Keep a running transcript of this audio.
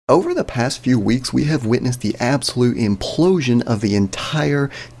Over the past few weeks, we have witnessed the absolute implosion of the entire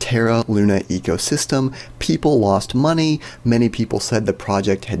Terra Luna ecosystem. People lost money, many people said the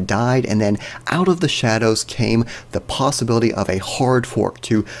project had died, and then out of the shadows came the possibility of a hard fork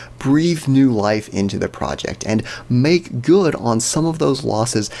to breathe new life into the project and make good on some of those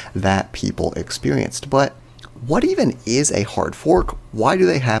losses that people experienced. But what even is a hard fork? Why do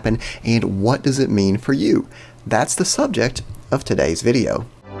they happen? And what does it mean for you? That's the subject of today's video.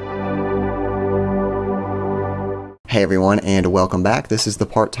 Hey everyone, and welcome back. This is the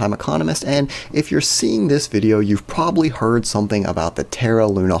Part-Time Economist, and if you're seeing this video, you've probably heard something about the Terra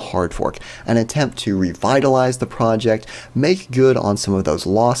Luna hard fork, an attempt to revitalize the project, make good on some of those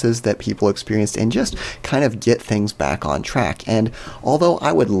losses that people experienced, and just kind of get things back on track. And although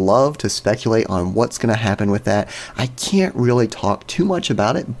I would love to speculate on what's going to happen with that, I can't really talk too much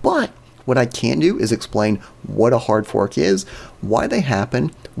about it, but what I can do is explain what a hard fork is, why they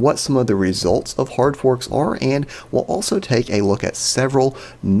happen, what some of the results of hard forks are, and we'll also take a look at several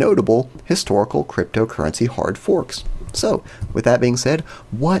notable historical cryptocurrency hard forks. So, with that being said,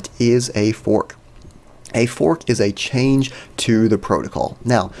 what is a fork? A fork is a change to the protocol.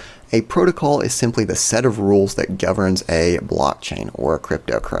 Now, a protocol is simply the set of rules that governs a blockchain or a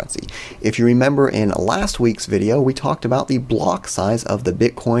cryptocurrency. If you remember in last week's video, we talked about the block size of the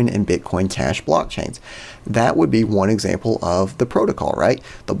Bitcoin and Bitcoin Cash blockchains. That would be one example of the protocol, right?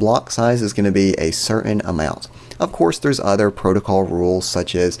 The block size is going to be a certain amount. Of course, there's other protocol rules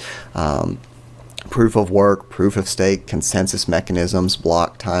such as proof of work, proof of stake, consensus mechanisms,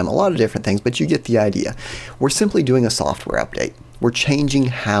 block time, a lot of different things, but you get the idea. We're simply doing a software update. We're changing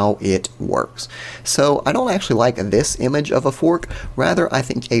how it works. So I don't actually like this image of a fork. Rather, I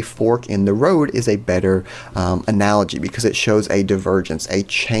think a fork in the road is a better analogy because it shows a divergence, a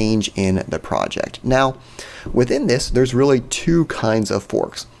change in the project. Now, within this, there's really two kinds of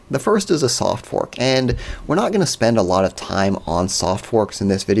forks. The first is a soft fork, and we're not going to spend a lot of time on soft forks in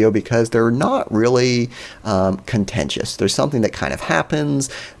this video because they're not really contentious. There's something that kind of happens.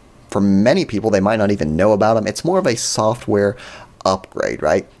 For many people, they might not even know about them. It's more of a software upgrade,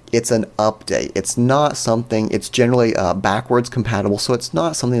 right? It's an update. It's not something, it's generally backwards compatible, so it's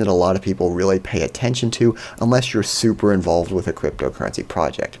not something that a lot of people really pay attention to unless you're super involved with a cryptocurrency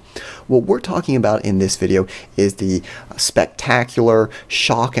project. What we're talking about in this video is the spectacular,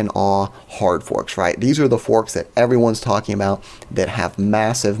 shock and awe hard forks, right? These are the forks that everyone's talking about that have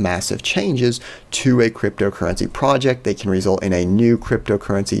massive, massive changes to a cryptocurrency project. They can result in a new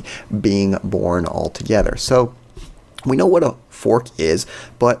cryptocurrency being born altogether. So we know what a fork is,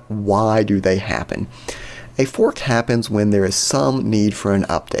 but why do they happen? A fork happens when there is some need for an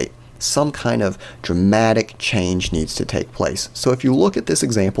update. Some kind of dramatic change needs to take place. So if you look at this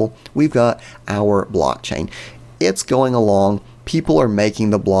example, we've got our blockchain. It's going along, people are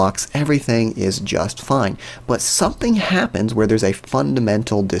making the blocks, everything is just fine. But something happens where there's a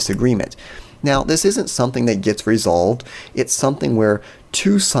fundamental disagreement. Now, this isn't something that gets resolved. It's something where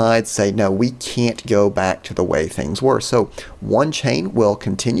two sides say, no, we can't go back to the way things were. So one chain will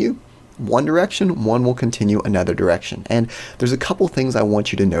continue one direction, one will continue another direction. And there's a couple things I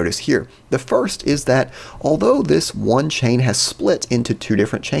want you to notice here. The first is that although this one chain has split into two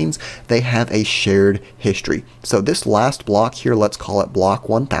different chains, they have a shared history. So this last block here, let's call it block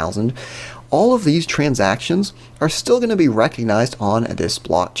 1000. All of these transactions are still going to be recognized on this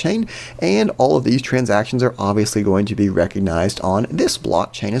blockchain, and all of these transactions are obviously going to be recognized on this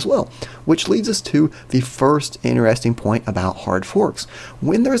blockchain as well, which leads us to the first interesting point about hard forks.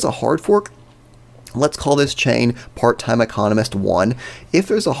 When there's a hard fork, let's call this chain Part-Time Economist 1. If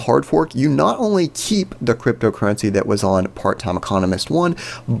there's a hard fork, you not only keep the cryptocurrency that was on Part-Time Economist 1,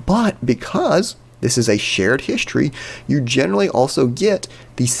 but because this is a shared history, you generally also get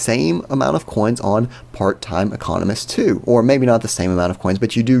the same amount of coins on Part-Time Economist 2. Or maybe not the same amount of coins,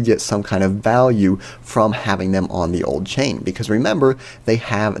 but you do get some kind of value from having them on the old chain. Because remember, they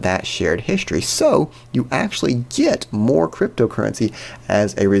have that shared history. So you actually get more cryptocurrency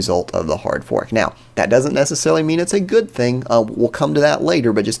as a result of the hard fork. Now, that doesn't necessarily mean it's a good thing. We'll come to that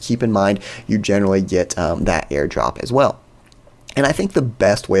later, but just keep in mind you generally get that airdrop as well. And I think the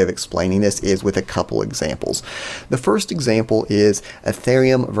best way of explaining this is with a couple examples. The first example is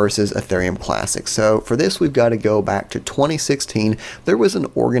Ethereum versus Ethereum Classic. So for this, we've got to go back to 2016. There was an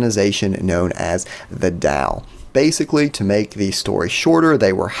organization known as the DAO. Basically, to make the story shorter,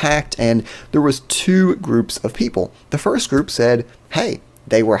 they were hacked, and there was two groups of people. The first group said, hey,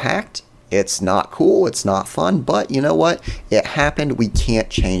 they were hacked, It's not cool, it's not fun, but you know what? It happened, we can't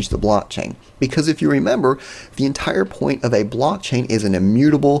change the blockchain. Because if you remember, the entire point of a blockchain is an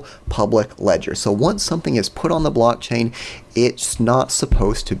immutable public ledger. So once something is put on the blockchain, it's not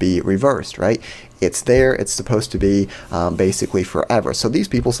supposed to be reversed, right? It's there, it's supposed to be basically forever. So these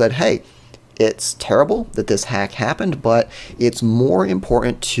people said, hey, it's terrible that this hack happened, but it's more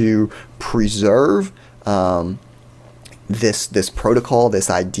important to preserve this protocol, this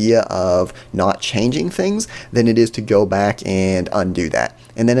idea of not changing things, than it is to go back and undo that.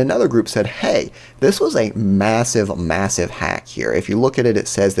 And then another group said, hey, this was a massive, massive hack here. If you look at it, it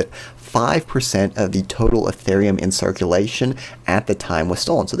says that 5% of the total Ethereum in circulation at the time was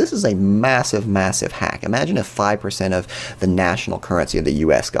stolen. So this is a massive, massive hack. Imagine if 5% of the national currency of the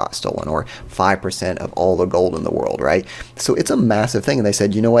US got stolen, or 5% of all the gold in the world, right? So it's a massive thing. And they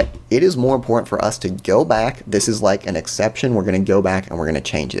said, you know what? It is more important for us to go back. This is like an exception. We're going to go back and we're going to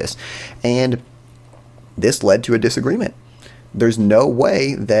change this. And this led to a disagreement. There's no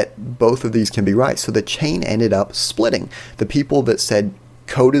way that both of these can be right. So the chain ended up splitting. The people that said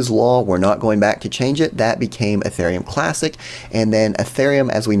code is law, we're not going back to change it, that became Ethereum Classic. And then Ethereum,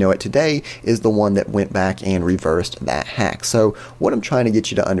 as we know it today, is the one that went back and reversed that hack. So what I'm trying to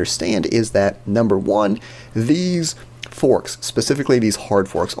get you to understand is that, number one, these forks, specifically these hard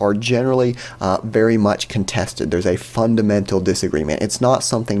forks, are generally very much contested. There's a fundamental disagreement. It's not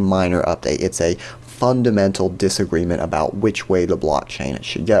something minor update. It's a fundamental disagreement about which way the blockchain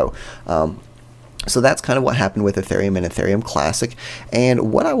should go. So that's kind of what happened with Ethereum and Ethereum Classic.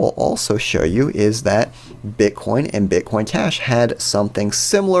 And what I will also show you is that Bitcoin and Bitcoin Cash had something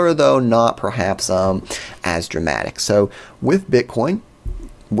similar, though not perhaps as dramatic. So with Bitcoin,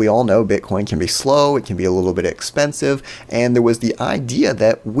 we all know Bitcoin can be slow, it can be a little bit expensive, and there was the idea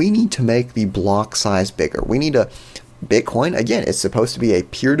that we need to make the block size bigger. We need to Bitcoin, again, it's supposed to be a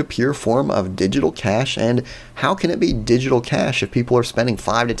peer-to-peer form of digital cash, and how can it be digital cash if people are spending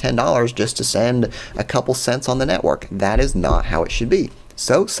 $5 to $10 just to send a couple cents on the network? That is not how it should be.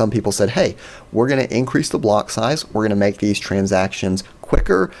 So some people said, hey, we're going to increase the block size, we're going to make these transactions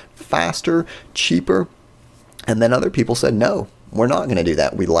quicker, faster, cheaper, and then other people said, no, we're not going to do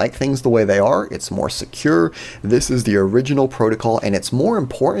that. We like things the way they are. It's more secure. This is the original protocol, and it's more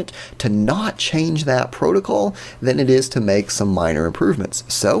important to not change that protocol than it is to make some minor improvements.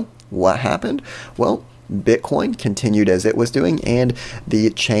 So what happened? Well, Bitcoin continued as it was doing, and the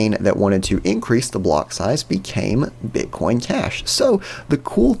chain that wanted to increase the block size became Bitcoin Cash. So the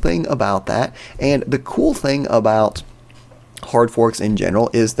cool thing about that, and the cool thing about hard forks in general,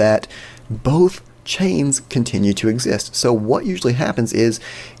 is that both chains continue to exist. So what usually happens is,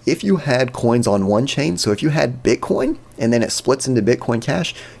 if you had coins on one chain, so if you had Bitcoin and then it splits into Bitcoin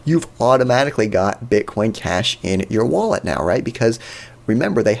Cash, you've automatically got Bitcoin Cash in your wallet now, right? Because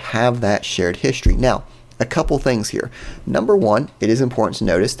remember, they have that shared history. Now, a couple things here. Number one, it is important to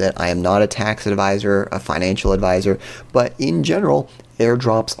notice that I am not a tax advisor, a financial advisor, but in general,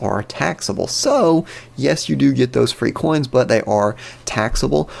 airdrops are taxable. So yes, you do get those free coins, but they are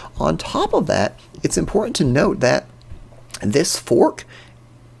taxable. On top of that, it's important to note that this fork,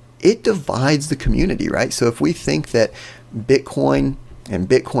 it divides the community, right? So if we think that Bitcoin and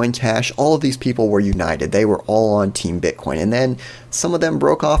Bitcoin Cash, all of these people were united. They were all on Team Bitcoin. And then some of them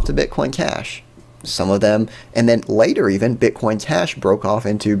broke off to Bitcoin Cash. Some of them, and then later even, Bitcoin Cash broke off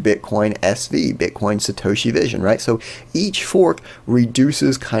into Bitcoin SV, Bitcoin Satoshi Vision, right? So each fork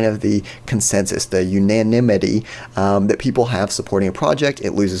reduces kind of the consensus, the unanimity that people have supporting a project.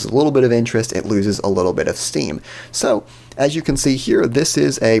 It loses a little bit of interest, it loses a little bit of steam. So as you can see here, this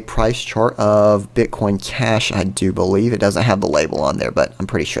is a price chart of Bitcoin Cash, I do believe. It doesn't have the label on there, but I'm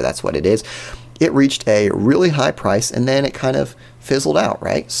pretty sure that's what it is. It reached a really high price, and then it kind of fizzled out,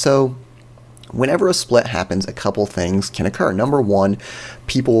 right? So whenever a split happens, a couple things can occur. Number one,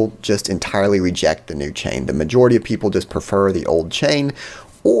 people just entirely reject the new chain. The majority of people just prefer the old chain,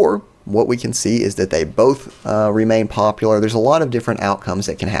 or what we can see is that they both remain popular. There's a lot of different outcomes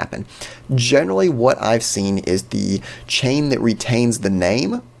that can happen. Generally, what I've seen is the chain that retains the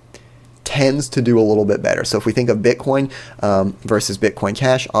name tends to do a little bit better. So if we think of Bitcoin versus Bitcoin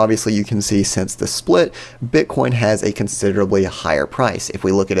Cash, obviously you can see since the split, Bitcoin has a considerably higher price. If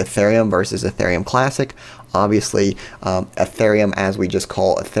we look at Ethereum versus Ethereum Classic, obviously Ethereum, as we just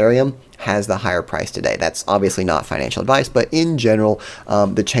call Ethereum, has the higher price today. That's obviously not financial advice, but in general,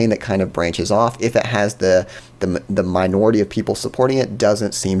 the chain that kind of branches off, if it has the minority of people supporting it,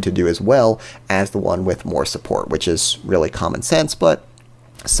 doesn't seem to do as well as the one with more support, which is really common sense, but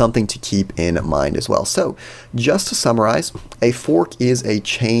something to keep in mind as well. So just to summarize, a fork is a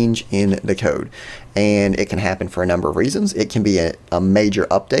change in the code, and it can happen for a number of reasons. It can be a major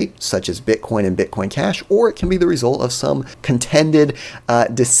update such as Bitcoin and Bitcoin Cash, or it can be the result of some contended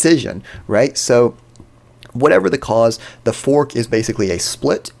decision, right? So whatever the cause, the fork is basically a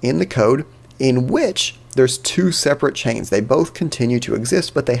split in the code in which there's two separate chains. They both continue to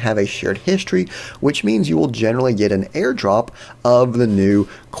exist, but they have a shared history, which means you will generally get an airdrop of the new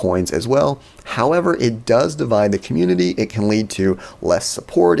coins as well. However, it does divide the community. It can lead to less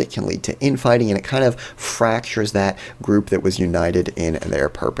support. It can lead to infighting, and it kind of fractures that group that was united in their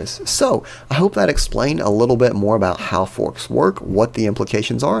purpose. So I hope that explained a little bit more about how forks work, what the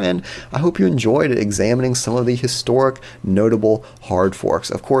implications are, and I hope you enjoyed examining some of the historic, notable hard forks.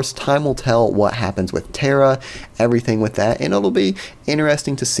 Of course, time will tell what happens with Terra, everything with that, and it'll be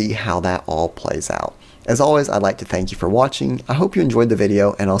interesting to see how that all plays out. As always, I'd like to thank you for watching. I hope you enjoyed the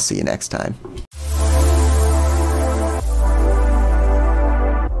video, and I'll see you next time.